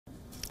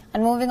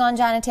And moving on,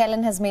 Janet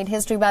Yellen has made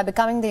history by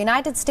becoming the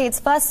United States'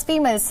 first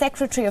female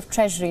Secretary of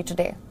Treasury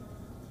today.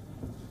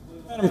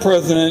 Madam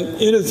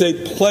President, it is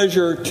a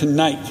pleasure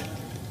tonight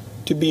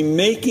to be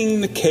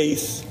making the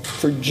case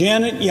for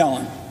Janet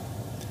Yellen,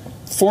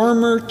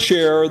 former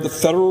chair of the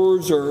Federal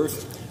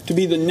Reserve, to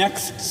be the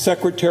next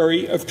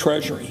Secretary of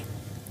Treasury.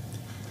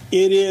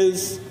 It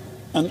is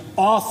an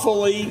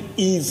awfully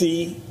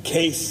easy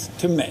case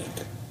to make.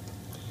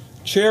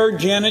 Chair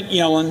Janet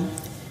Yellen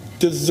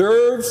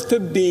deserves to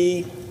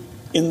be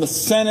in the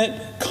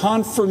Senate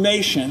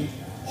Confirmation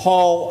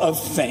Hall of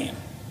Fame.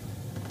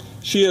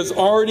 She has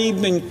already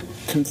been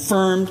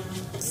confirmed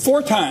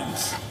 4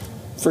 times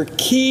for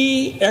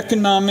key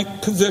economic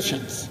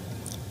positions.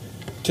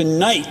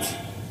 Tonight,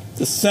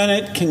 the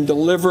Senate can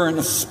deliver an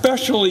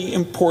especially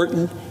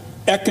important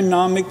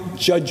economic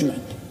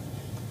judgment.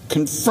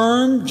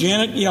 Confirm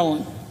Janet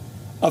Yellen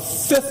a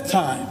 5th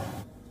time.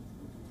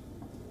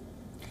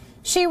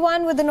 She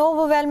won with an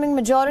overwhelming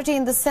majority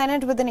in the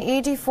Senate with an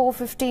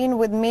 84-15,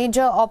 with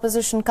major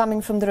opposition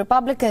coming from the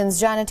Republicans.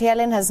 Janet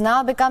Yellen has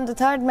now become the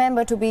 3rd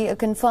member to be a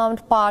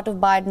confirmed part of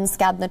Biden's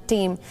cabinet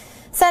team.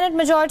 Senate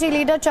Majority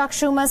Leader Chuck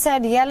Schumer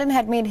said Yellen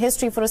had made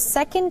history for a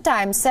 2nd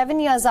time, 7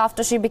 years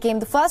after she became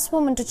the first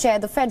woman to chair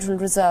the Federal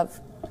Reserve.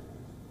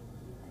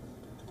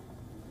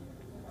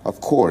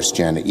 Of course,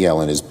 Janet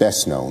Yellen is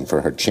best known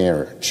for her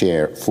tenure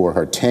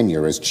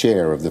as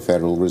chair of the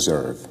Federal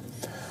Reserve,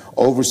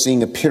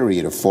 overseeing a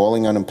period of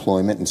falling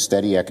unemployment and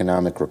steady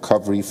economic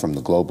recovery from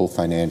the global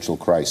financial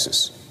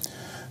crisis.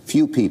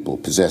 Few people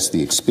possess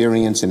the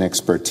experience and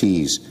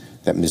expertise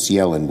that Ms.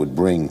 Yellen would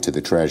bring to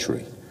the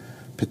Treasury,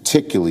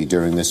 particularly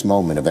during this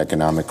moment of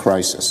economic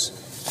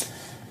crisis.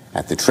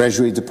 At the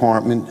Treasury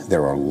Department,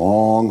 there are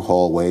long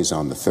hallways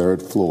on the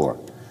 3rd floor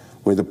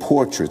where the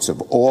portraits of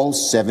all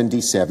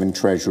 77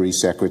 Treasury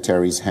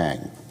secretaries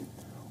hang,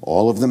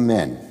 all of them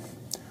men,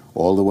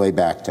 all the way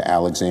back to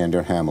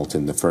Alexander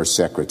Hamilton, the first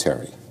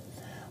secretary.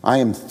 I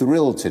am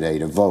thrilled today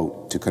to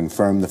vote to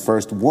confirm the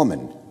first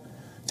woman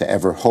to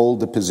ever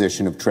hold the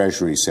position of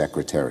Treasury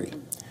Secretary,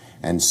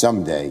 and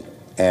someday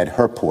add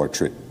her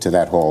portrait to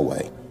that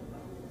hallway.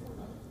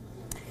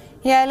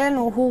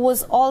 Yellen, who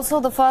was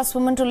also the first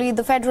woman to lead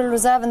the Federal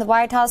Reserve and the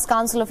White House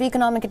Council of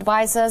Economic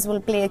Advisers,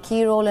 will play a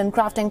key role in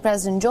crafting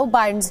President Joe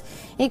Biden's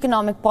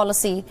economic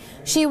policy.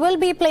 She will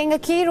be playing a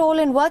key role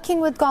in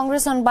working with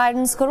Congress on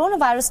Biden's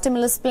coronavirus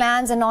stimulus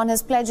plans and on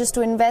his pledges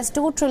to invest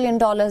 $2 trillion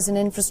in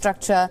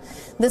infrastructure.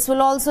 This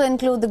will also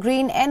include the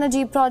green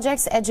energy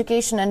projects,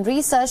 education and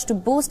research to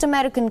boost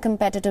American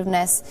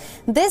competitiveness.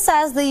 This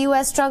as the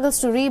U.S. struggles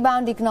to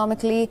rebound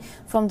economically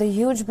from the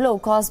huge blow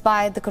caused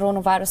by the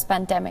coronavirus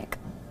pandemic.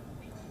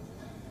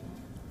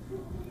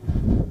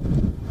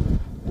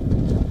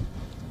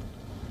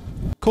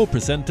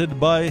 Co-presented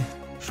by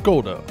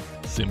Skoda.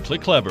 Simply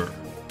clever.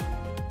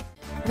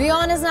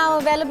 WION is now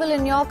available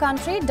in your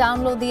country.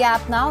 Download the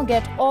app now.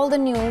 Get all the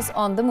news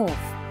on the move.